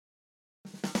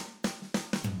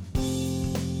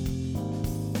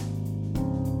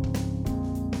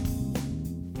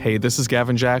Hey, this is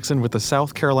Gavin Jackson with the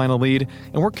South Carolina Lead,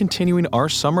 and we're continuing our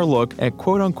summer look at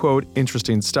quote-unquote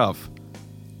interesting stuff.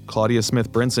 Claudia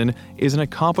Smith Brinson is an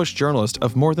accomplished journalist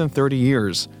of more than 30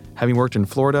 years, having worked in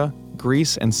Florida,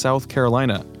 Greece, and South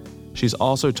Carolina. She's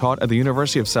also taught at the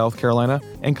University of South Carolina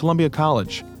and Columbia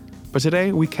College. But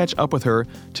today, we catch up with her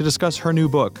to discuss her new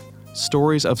book,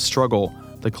 Stories of Struggle,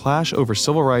 The Clash Over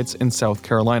Civil Rights in South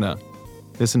Carolina.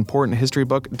 This important history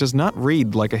book does not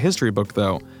read like a history book,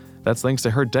 though. That's thanks to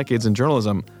her decades in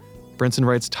journalism. Brinson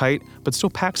writes tight, but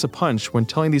still packs a punch when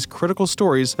telling these critical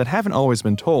stories that haven't always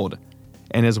been told.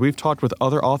 And as we've talked with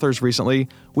other authors recently,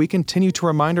 we continue to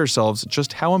remind ourselves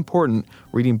just how important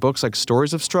reading books like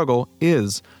Stories of Struggle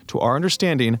is to our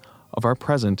understanding of our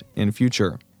present and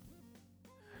future.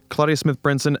 Claudia Smith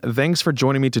Brinson, thanks for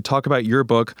joining me to talk about your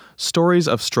book, Stories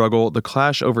of Struggle, The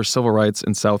Clash Over Civil Rights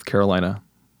in South Carolina.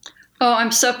 Oh,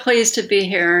 I'm so pleased to be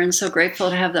here and so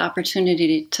grateful to have the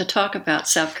opportunity to talk about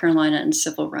South Carolina and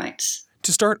civil rights.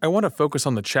 To start, I want to focus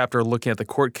on the chapter looking at the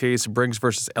court case Briggs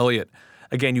versus Elliott.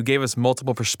 Again, you gave us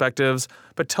multiple perspectives,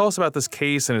 but tell us about this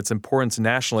case and its importance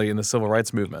nationally in the civil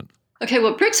rights movement. Okay,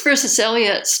 well, Briggs versus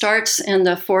Elliott starts in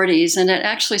the 40s, and it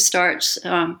actually starts,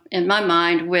 in my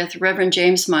mind, with Reverend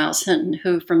James Miles Hinton,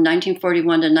 who from 1941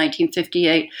 to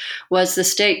 1958 was the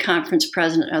state conference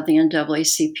president of the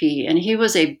NAACP. And he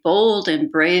was a bold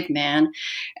and brave man.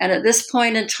 And at this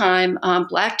point in time,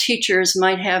 Black teachers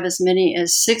might have as many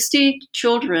as 60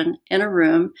 children in a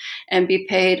room and be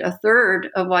paid a third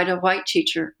of what a white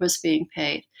teacher was being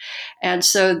paid. And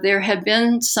so there had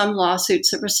been some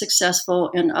lawsuits that were successful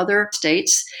in other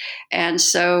states. And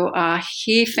so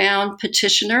he found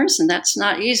petitioners, and that's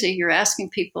not easy. You're asking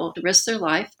people to risk their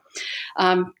life.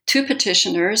 Two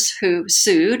petitioners who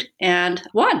sued and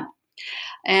won.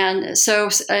 And so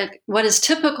what is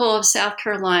typical of South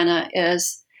Carolina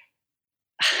is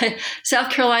South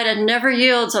Carolina never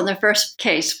yields on the first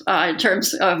case in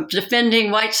terms of defending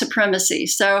white supremacy.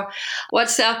 So what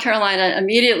South Carolina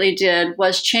immediately did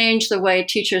was change the way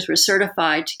teachers were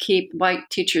certified to keep white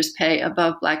teachers' pay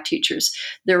above Black teachers.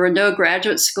 There were no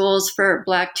graduate schools for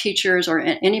Black teachers or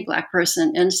any Black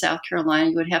person in South Carolina.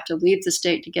 You would have to leave the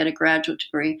state to get a graduate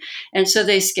degree. And so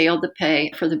they scaled the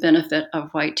pay for the benefit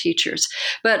of white teachers.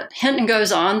 But Hinton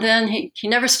goes on then. He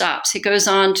never stops. He goes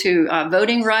on to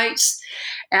voting rights.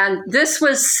 And this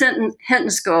was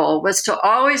Hinton's goal, was to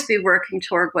always be working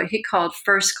toward what he called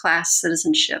first-class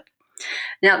citizenship.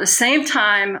 Now, at the same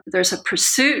time, there's a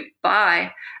pursuit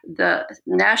by the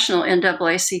national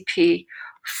NAACP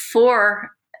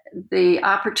for the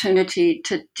opportunity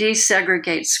to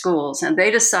desegregate schools. And they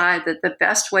decide that the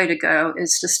best way to go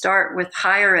is to start with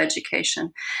higher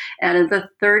education. And in the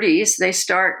 30s, they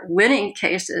start winning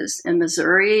cases in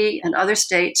Missouri and other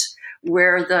states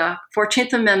where the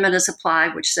 14th Amendment is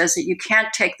applied, which says that you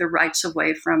can't take the rights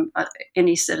away from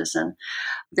any citizen.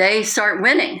 They start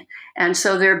winning. And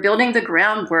so they're building the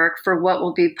groundwork for what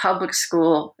will be public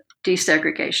school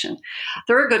desegregation.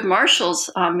 Thurgood Marshall's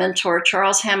mentor,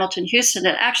 Charles Hamilton Houston,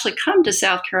 had actually come to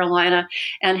South Carolina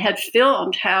and had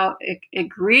filmed how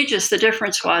egregious the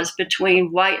difference was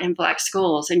between white and Black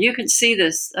schools. And you can see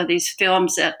these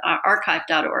films at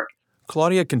archive.org.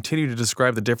 Claudia continued to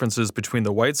describe the differences between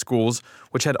the white schools,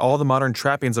 which had all the modern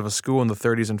trappings of a school in the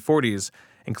 30s and 40s,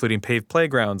 including paved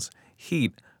playgrounds,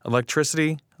 heat,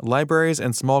 electricity, libraries,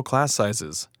 and small class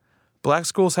sizes. Black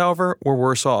schools, however, were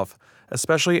worse off,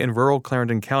 especially in rural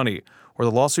Clarendon County, where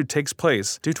the lawsuit takes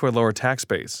place due to a lower tax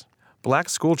base. Black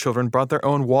school children brought their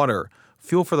own water,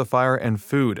 fuel for the fire, and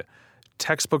food.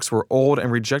 Textbooks were old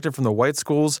and rejected from the white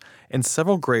schools, and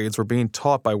several grades were being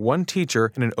taught by one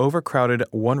teacher in an overcrowded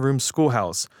one-room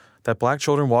schoolhouse that Black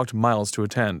children walked miles to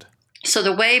attend. So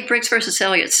the way Briggs versus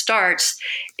Elliott starts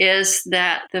is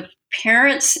that the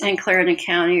parents in Clarendon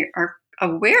County are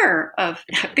aware of,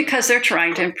 because they're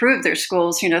trying to improve their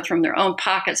schools, from their own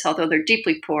pockets, although they're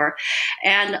deeply poor.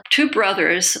 And two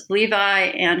brothers, Levi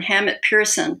and Hammett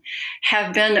Pearson,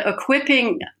 have been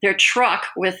equipping their truck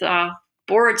with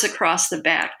boards across the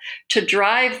back to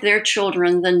drive their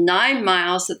children the 9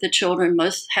 miles that the children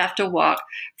must have to walk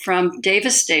from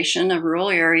Davis Station, a rural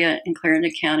area in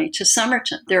Clarendon County, to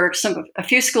Somerton. There are a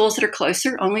few schools that are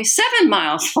closer, only 7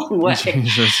 miles one way.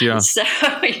 Jesus, yeah.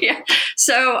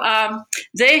 So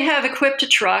they have equipped a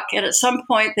truck, and at some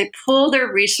point they pull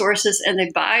their resources and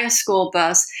they buy a school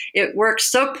bus. It works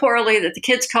so poorly that the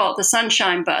kids call it the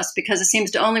sunshine bus because it seems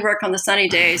to only work on the sunny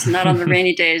days and not on the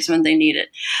rainy days when they need it.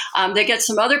 They get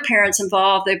some other parents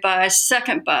involved. They buy a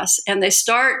second bus, and they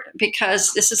start,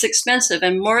 because this is expensive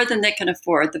and more than they can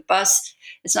afford. The bus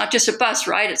It's not just a bus,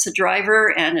 right? It's a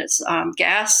driver and it's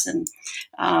gas and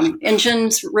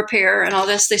engines repair and all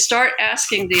this. They start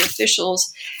asking the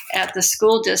officials at the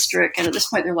school district, and at this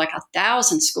point there are like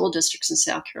 1,000 school districts in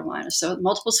South Carolina, so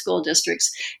multiple school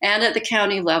districts, and at the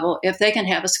county level, if they can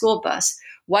have a school bus.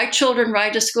 White children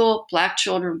ride to school, Black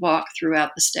children walk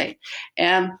throughout the state.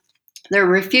 And they're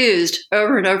refused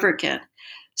over and over again.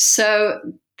 So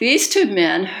these two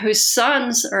men, whose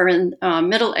sons are in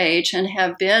middle age and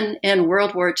have been in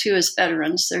World War II as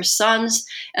veterans, their sons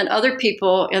and other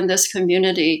people in this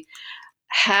community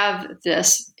have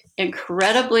this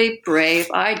incredibly brave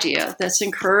idea that's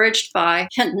encouraged by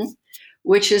Hinton,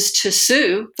 which is to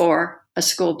sue for a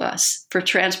school bus for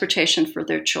transportation for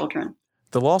their children.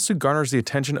 The lawsuit garners the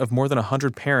attention of more than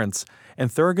 100 parents, and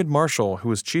Thurgood Marshall, who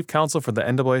was chief counsel for the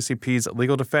NAACP's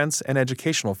Legal Defense and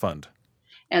Educational Fund.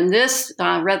 And this,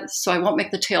 so I won't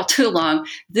make the tale too long,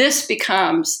 this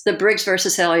becomes the Briggs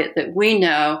versus Elliott that we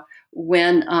know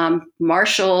when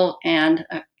Marshall and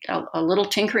a little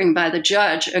tinkering by the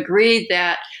judge agreed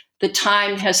that the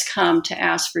time has come to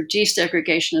ask for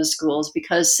desegregation of schools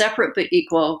because separate but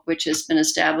equal, which has been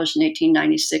established in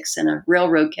 1896 in a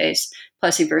railroad case,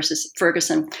 Plessy versus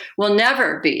Ferguson, will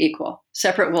never be equal.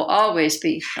 Separate will always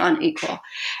be unequal.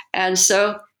 And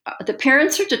so the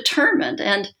parents are determined,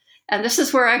 and this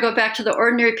is where I go back to the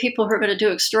ordinary people who are going to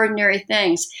do extraordinary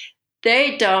things.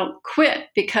 They don't quit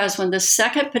because when the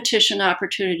second petition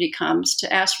opportunity comes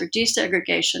to ask for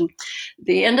desegregation,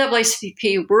 the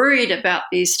NAACP, worried about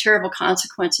these terrible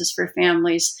consequences for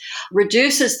families,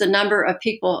 reduces the number of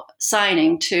people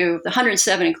signing to the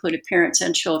 107 included parents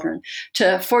and children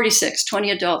to 46, 20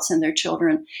 adults and their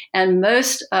children. And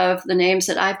most of the names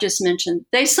that I've just mentioned,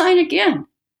 they sign again.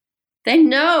 They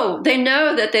know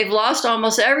that they've lost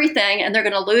almost everything and they're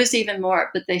going to lose even more,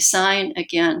 but they sign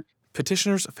again.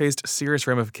 Petitioners faced serious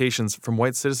ramifications from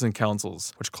white citizen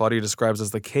councils, which Claudia describes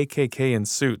as the KKK in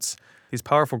suits. These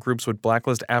powerful groups would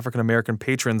blacklist African-American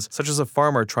patrons, such as a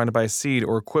farmer trying to buy seed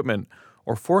or equipment,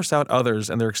 or force out others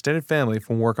and their extended family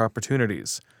from work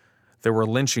opportunities. There were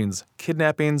lynchings,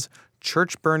 kidnappings,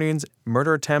 church burnings,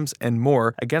 murder attempts, and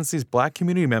more against these Black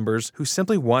community members who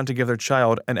simply wanted to give their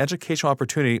child an educational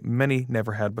opportunity many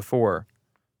never had before.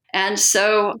 And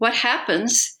so what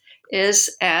happens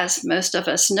is, as most of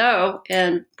us know,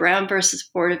 in Brown versus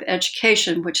Board of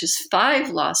Education, which is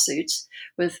 5 lawsuits,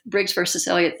 with Briggs versus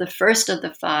Elliott, the first of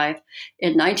the 5,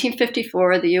 in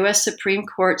 1954, the U.S. Supreme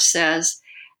Court says,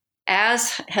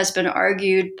 as has been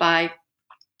argued by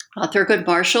Thurgood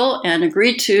Marshall and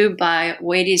agreed to by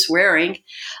Wadey's Waring,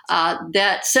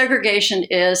 that segregation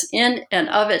is in and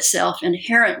of itself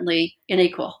inherently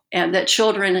unequal, and that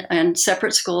children in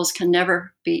separate schools can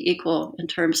never be equal in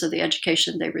terms of the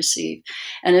education they receive.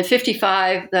 And in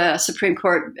 55, the Supreme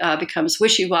Court becomes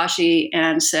wishy-washy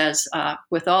and says,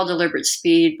 with all deliberate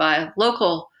speed by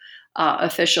local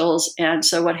officials. And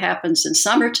so what happens in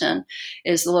Somerton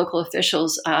is the local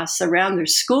officials surround their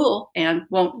school and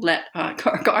aren't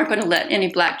going to let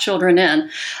any Black children in.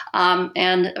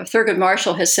 And Thurgood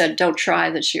Marshall has said, don't try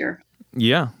this year.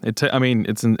 Yeah,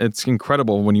 it's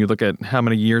incredible when you look at how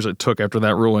many years it took after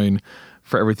that ruling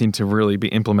for everything to really be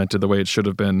implemented the way it should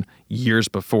have been years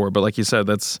before. But like you said,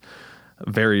 that's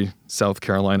very South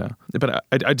Carolina. But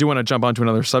I do want to jump onto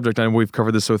another subject. I know we've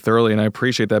covered this so thoroughly, and I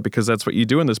appreciate that because that's what you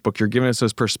do in this book. You're giving us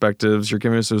those perspectives. You're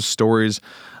giving us those stories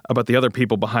about the other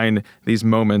people behind these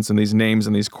moments and these names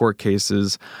and these court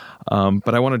cases.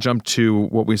 But I want to jump to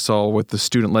what we saw with the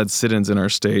student-led sit-ins in our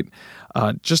state.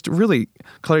 Just really,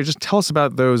 Claudia, just tell us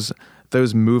about those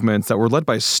movements that were led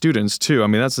by students too. I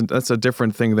mean, that's a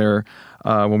different thing there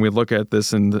when we look at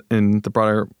this in the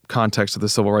broader context of the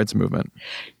civil rights movement.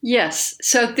 Yes.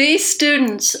 So these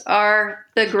students are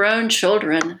the grown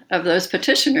children of those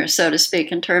petitioners, so to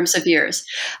speak, in terms of years.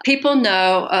 People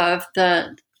know of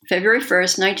the February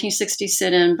 1st, 1960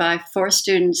 sit-in by 4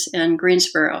 students in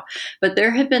Greensboro. But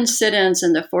there had been sit-ins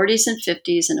in the 40s and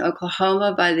 50s in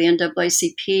Oklahoma by the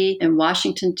NAACP, in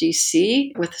Washington,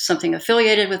 D.C., with something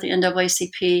affiliated with the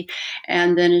NAACP,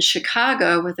 and then in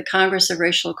Chicago with the Congress of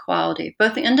Racial Equality.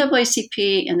 Both the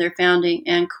NAACP in their founding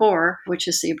and CORE, which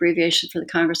is the abbreviation for the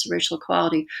Congress of Racial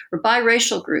Equality, were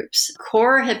biracial groups.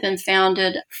 CORE had been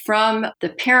founded from the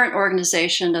parent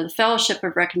organization of the Fellowship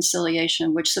of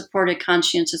Reconciliation, which supported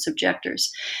conscientious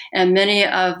objectors. And many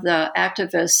of the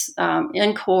activists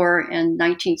in CORE in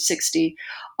 1960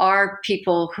 are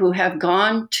people who have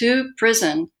gone to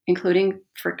prison, including,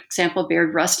 for example,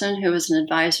 Baird Rustin, who was an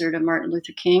advisor to Martin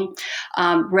Luther King,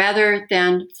 rather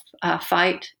than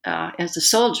fight as a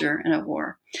soldier in a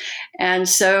war. And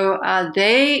so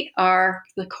they are,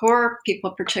 the CORE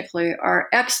people particularly, are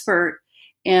expert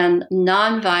in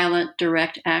nonviolent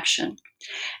direct action.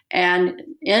 And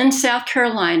in South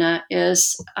Carolina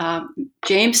is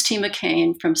James T.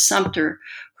 McCain from Sumter,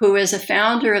 who is a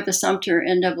founder of the Sumter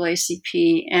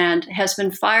NAACP and has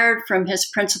been fired from his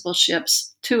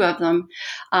principalships, 2 of them,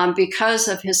 because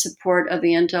of his support of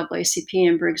the NAACP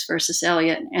in Briggs versus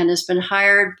Elliott, and has been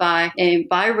hired by a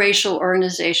biracial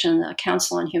organization, the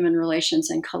Council on Human Relations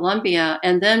in Columbia,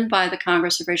 and then by the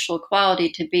Congress of Racial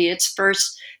Equality to be its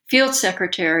first field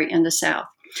secretary in the South.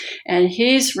 And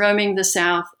he's roaming the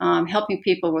South, helping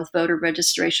people with voter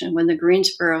registration when the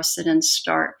Greensboro sit-ins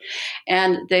start.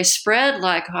 And they spread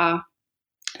like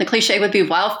the cliche would be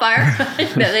wildfire.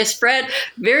 They spread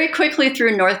very quickly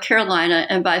through North Carolina.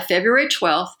 And by February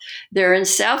 12th, they're in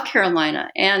South Carolina.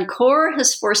 And CORE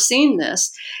has foreseen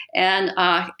this. And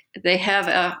they have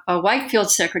a white field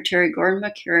secretary, Gordon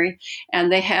McCary, and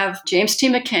they have James T.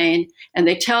 McCain, and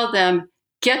they tell them,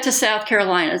 get to South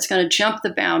Carolina. It's going to jump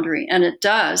the boundary. And it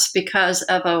does because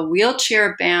of a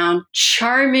wheelchair-bound,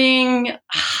 charming,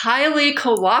 highly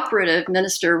cooperative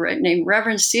minister named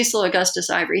Reverend Cecil Augustus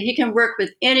Ivory. He can work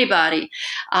with anybody.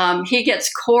 He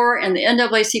gets CORE and the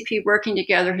NAACP working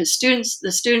together. The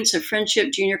students of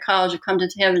Friendship Junior College have come to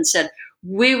him and said,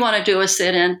 we want to do a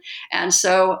sit-in. And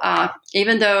so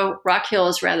even though Rock Hill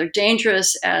is rather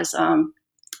dangerous as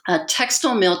a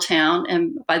textile mill town,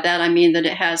 and by that I mean that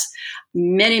it has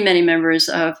many, many members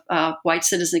of White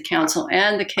Citizen Council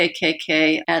and the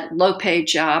KKK at low-paid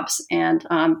jobs, and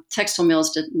textile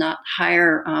mills did not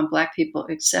hire Black people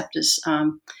except as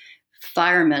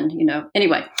firemen,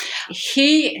 Anyway,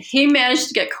 he managed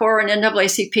to get CORE and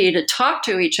NAACP to talk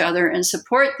to each other and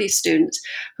support these students,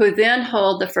 who then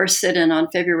hold the first sit-in on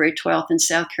February 12th in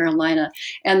South Carolina.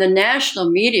 And the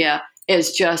national media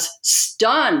is just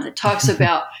stunned. It talks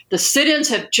about the sit-ins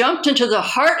have jumped into the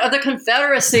heart of the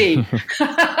Confederacy.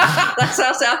 That's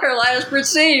how South Carolina is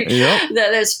perceived. Yep.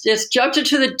 That it's jumped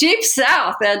into the deep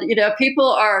South. And, people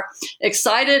are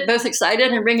excited, both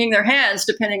excited and wringing their hands,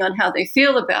 depending on how they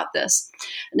feel about this.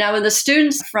 Now, when the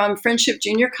students from Friendship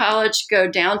Junior College go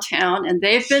downtown, and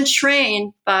they've been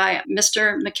trained by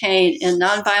Mr. McCain in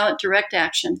nonviolent direct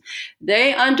action,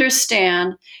 they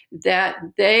understand that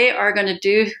they are going to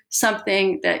do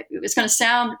something that is going to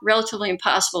sound relatively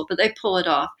impossible, but they pull it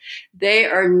off. They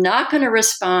are not going to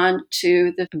respond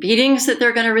to the beatings that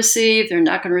they're going to receive. They're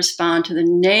not going to respond to the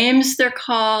names they're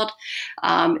called.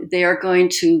 They are going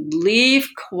to leave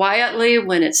quietly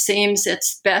when it seems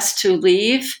it's best to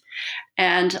leave.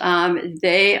 And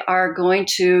they are going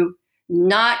to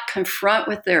not confront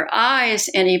with their eyes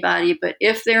anybody, but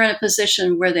if they're in a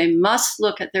position where they must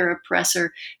look at their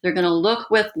oppressor, they're going to look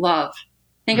with love.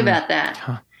 Think about that.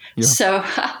 Huh.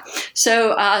 Yeah.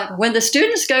 So when the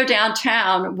students go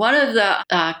downtown, one of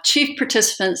the chief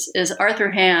participants is Arthur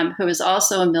Ham, who is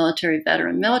also a military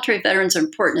veteran. Military veterans are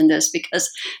important in this because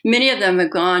many of them have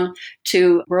gone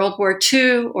to World War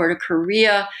II or to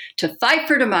Korea to fight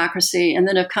for democracy, and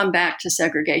then have come back to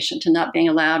segregation, to not being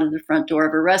allowed in the front door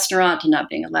of a restaurant, to not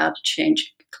being allowed to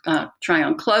try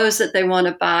on clothes that they want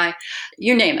to buy,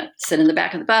 you name it, sit in the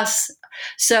back of the bus.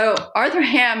 So Arthur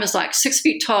Ham is like 6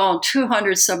 feet tall and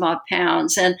 200 some odd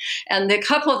pounds. And a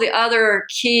couple of the other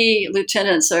key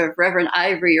lieutenants of Reverend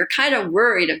Ivory are kind of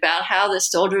worried about how this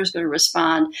soldier is going to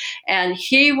respond. And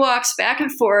he walks back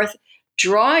and forth,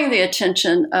 drawing the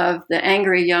attention of the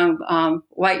angry young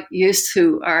white youths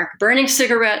who are burning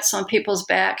cigarettes on people's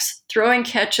backs, throwing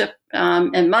ketchup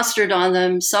and mustard on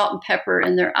them, salt and pepper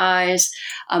in their eyes.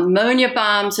 Ammonia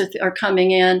bombs are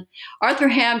coming in. Arthur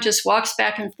Ham just walks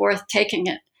back and forth, taking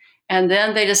it. And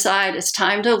then they decide it's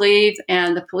time to leave,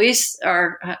 and the police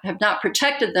have not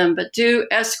protected them, but do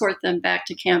escort them back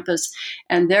to campus.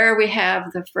 And there we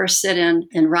have the first sit-in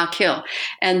Rock Hill.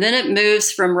 And then it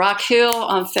moves from Rock Hill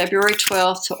on February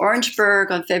 12th to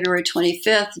Orangeburg on February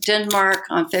 25th, Denmark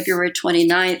on February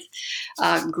 29th,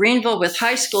 Greenville with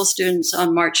high school students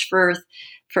on March 1st,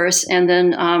 and then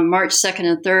March 2nd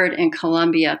and 3rd in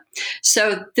Columbia.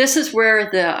 So this is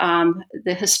where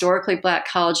the historically Black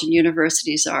colleges and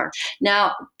universities are.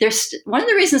 Now, one of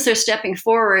the reasons they're stepping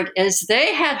forward is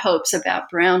they had hopes about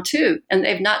Brown too, and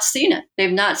they've not seen it.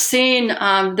 They've not seen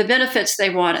the benefits they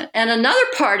wanted. And another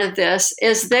part of this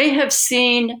is they have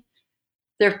seen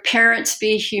their parents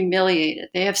be humiliated.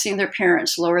 They have seen their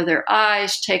parents lower their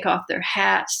eyes, take off their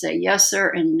hats, say yes,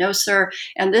 sir, and no, sir.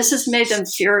 And this has made them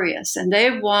furious, and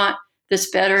they want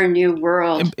this better new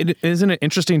world. Isn't it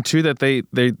interesting, too, that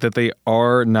they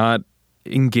are not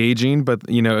engaging, but,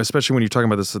 especially when you're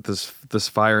talking about this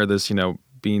fire,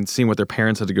 being seen what their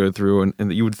parents had to go through,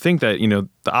 and you would think that,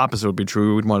 the opposite would be true.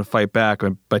 We would want to fight back,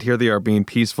 but here they are being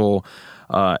peaceful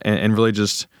and really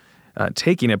just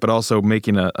taking it, but also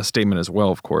making a statement as well,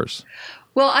 of course.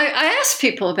 Well, I asked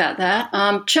people about that.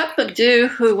 Chuck McDew,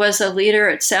 who was a leader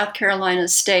at South Carolina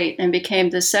State and became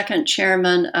the second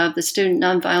chairman of the Student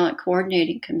Nonviolent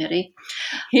Coordinating Committee,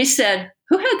 he said,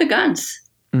 "Who had the guns?"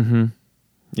 Mm-hmm.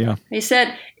 Yeah. He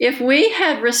said, if we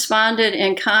had responded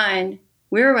in kind,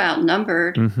 we were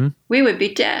outnumbered, we would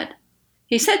be dead.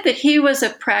 He said that he was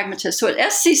a pragmatist. So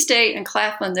at SC State and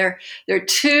Claflin, there are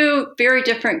two very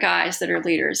different guys that are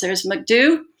leaders. There's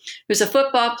McDew, who's a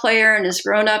football player and has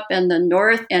grown up in the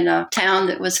North in a town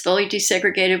that was fully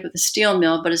desegregated with a steel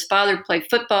mill, but his father played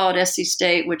football at SC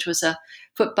State, which was a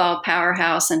football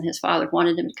powerhouse, and his father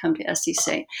wanted him to come to SC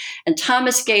State. And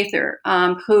Thomas Gaither,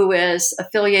 who is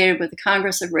affiliated with the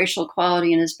Congress of Racial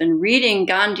Equality and has been reading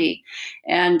Gandhi.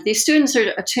 And these students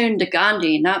are attuned to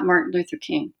Gandhi, not Martin Luther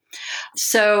King.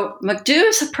 So McDew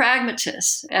is a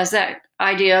pragmatist, as that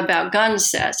idea about guns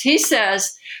says. He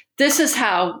says, this is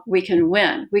how we can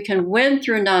win. We can win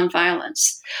through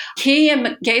nonviolence. He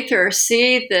and Gaither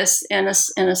see this in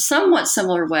a somewhat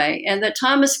similar way, and that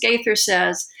Thomas Gaither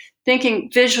says, thinking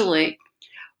visually,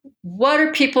 what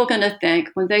are people going to think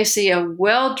when they see a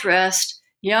well-dressed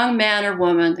young man or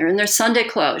woman? They're in their Sunday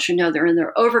clothes, they're in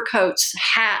their overcoats,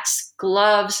 hats,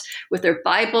 gloves, with their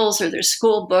Bibles or their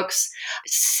school books,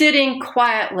 sitting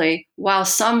quietly while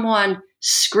someone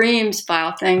screams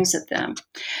vile things at them.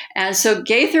 And so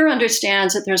Gaither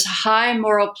understands that there's a high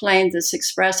moral plane that's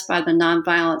expressed by the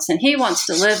nonviolence, and he wants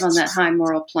to live on that high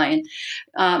moral plane.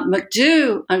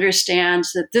 McDew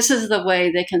understands that this is the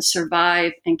way they can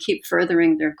survive and keep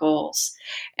furthering their goals.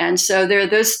 And so there are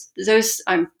those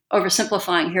I'm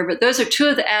oversimplifying here, but those are two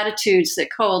of the attitudes that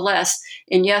coalesce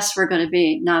in, yes, we're going to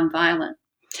be nonviolent.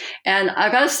 And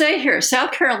I got to say here,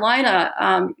 South Carolina,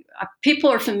 people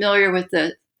are familiar with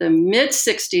the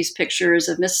mid-'60s pictures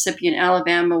of Mississippi and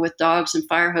Alabama with dogs and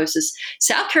fire hoses.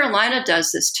 South Carolina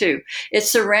does this too. It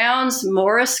surrounds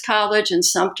Morris College and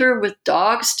Sumter with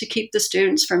dogs to keep the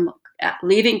students from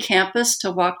leaving campus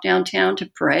to walk downtown to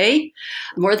pray.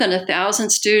 More than 1,000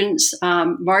 students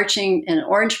marching in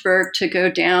Orangeburg to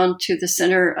go down to the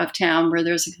center of town where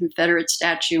there's a Confederate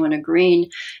statue and a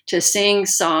green to sing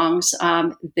songs.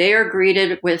 They are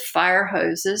greeted with fire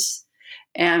hoses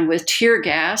and with tear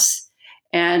gas.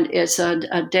 And it's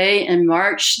a day in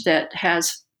March that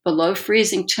has below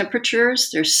freezing temperatures.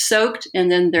 They're soaked,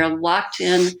 and then they're locked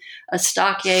in a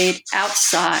stockade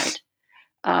outside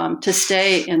to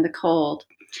stay in the cold.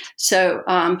 So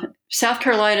South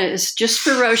Carolina is just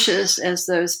ferocious as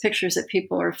those pictures that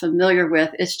people are familiar with.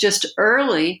 It's just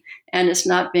early, and it's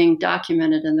not being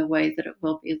documented in the way that it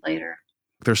will be later.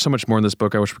 There's so much more in this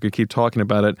book. I wish we could keep talking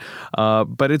about it.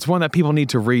 But it's one that people need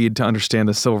to read to understand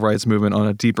the civil rights movement on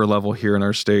a deeper level here in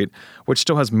our state, which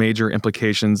still has major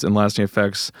implications and lasting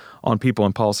effects on people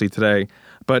and policy today.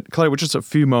 But Claudia, with just a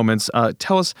few moments,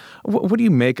 tell us, what do you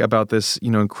make about this,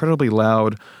 incredibly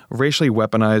loud, racially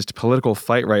weaponized political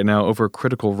fight right now over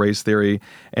critical race theory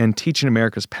and teaching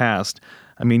America's past?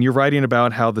 I mean, you're writing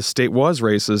about how the state was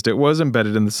racist. It was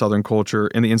embedded in the Southern culture,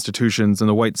 in the institutions, and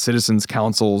the white citizens'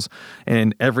 councils,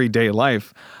 and everyday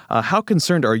life. How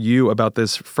concerned are you about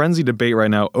this frenzied debate right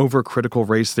now over critical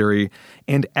race theory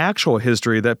and actual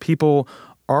history that people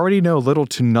already know little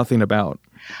to nothing about?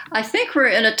 I think we're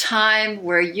in a time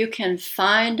where you can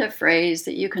find a phrase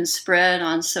that you can spread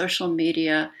on social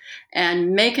media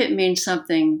and make it mean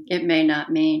something it may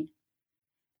not mean.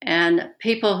 And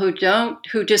people who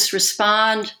just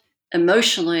respond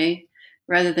emotionally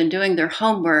rather than doing their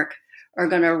homework are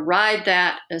going to ride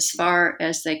that as far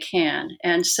as they can.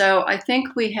 And so I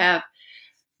think we have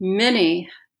many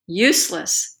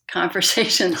useless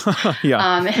conversations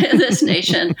in this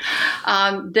nation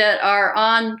that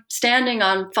are standing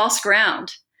on false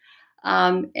ground.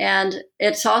 And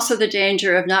it's also the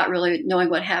danger of not really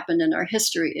knowing what happened in our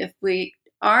history. If we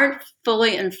aren't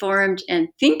fully informed and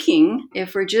thinking,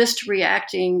 if we're just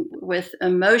reacting with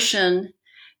emotion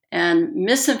and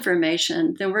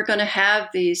misinformation, then we're going to have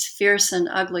these fierce and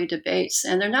ugly debates,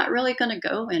 and they're not really going to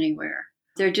go anywhere.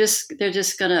 They're just going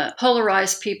to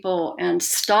polarize people and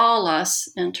stall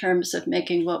us in terms of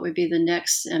making what would be the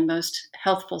next and most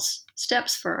healthful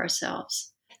steps for ourselves.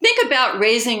 Think about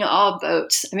raising all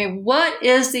boats. I mean, what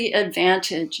is the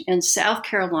advantage in South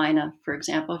Carolina, for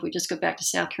example, if we just go back to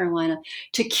South Carolina,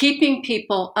 to keeping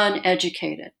people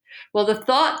uneducated? Well, the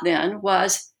thought then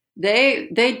was they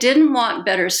didn't want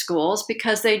better schools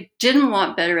because they didn't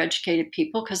want better educated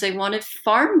people because they wanted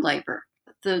farm labor.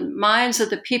 the minds of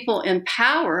the people in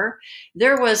power,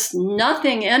 there was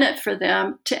nothing in it for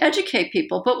them to educate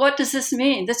people. But what does this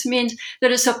mean? This means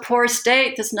that it's a poor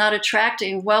state that's not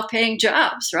attracting well-paying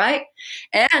jobs, right?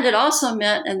 And it also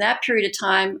meant in that period of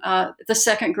time, the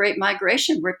second Great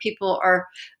Migration, where people are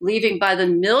leaving by the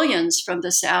millions from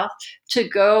the South to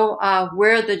go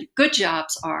where the good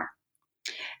jobs are.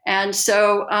 And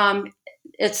so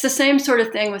it's the same sort of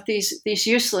thing with these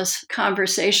useless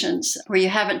conversations where you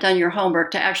haven't done your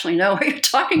homework to actually know what you're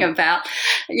talking about.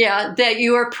 Yeah, that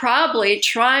you are probably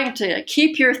trying to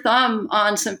keep your thumb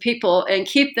on some people and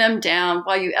keep them down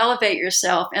while you elevate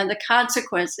yourself. And the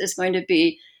consequence is going to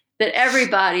be that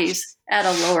everybody's at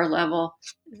a lower level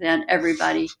than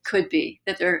everybody could be.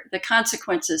 That the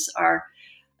consequences are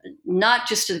not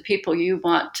just to the people you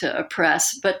want to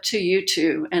oppress, but to you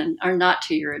too, and are not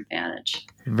to your advantage.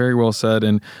 Very well said.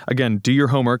 And again, do your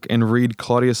homework and read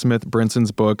Claudia Smith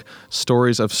Brinson's book,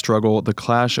 Stories of Struggle, The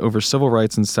Clash Over Civil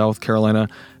Rights in South Carolina,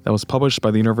 that was published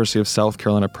by the University of South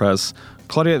Carolina Press.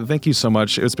 Claudia, thank you so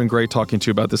much. It's been great talking to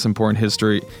you about this important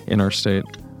history in our state.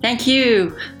 Thank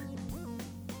you.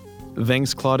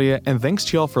 Thanks, Claudia, and thanks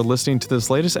to y'all for listening to this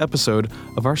latest episode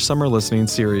of our Summer Listening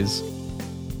series.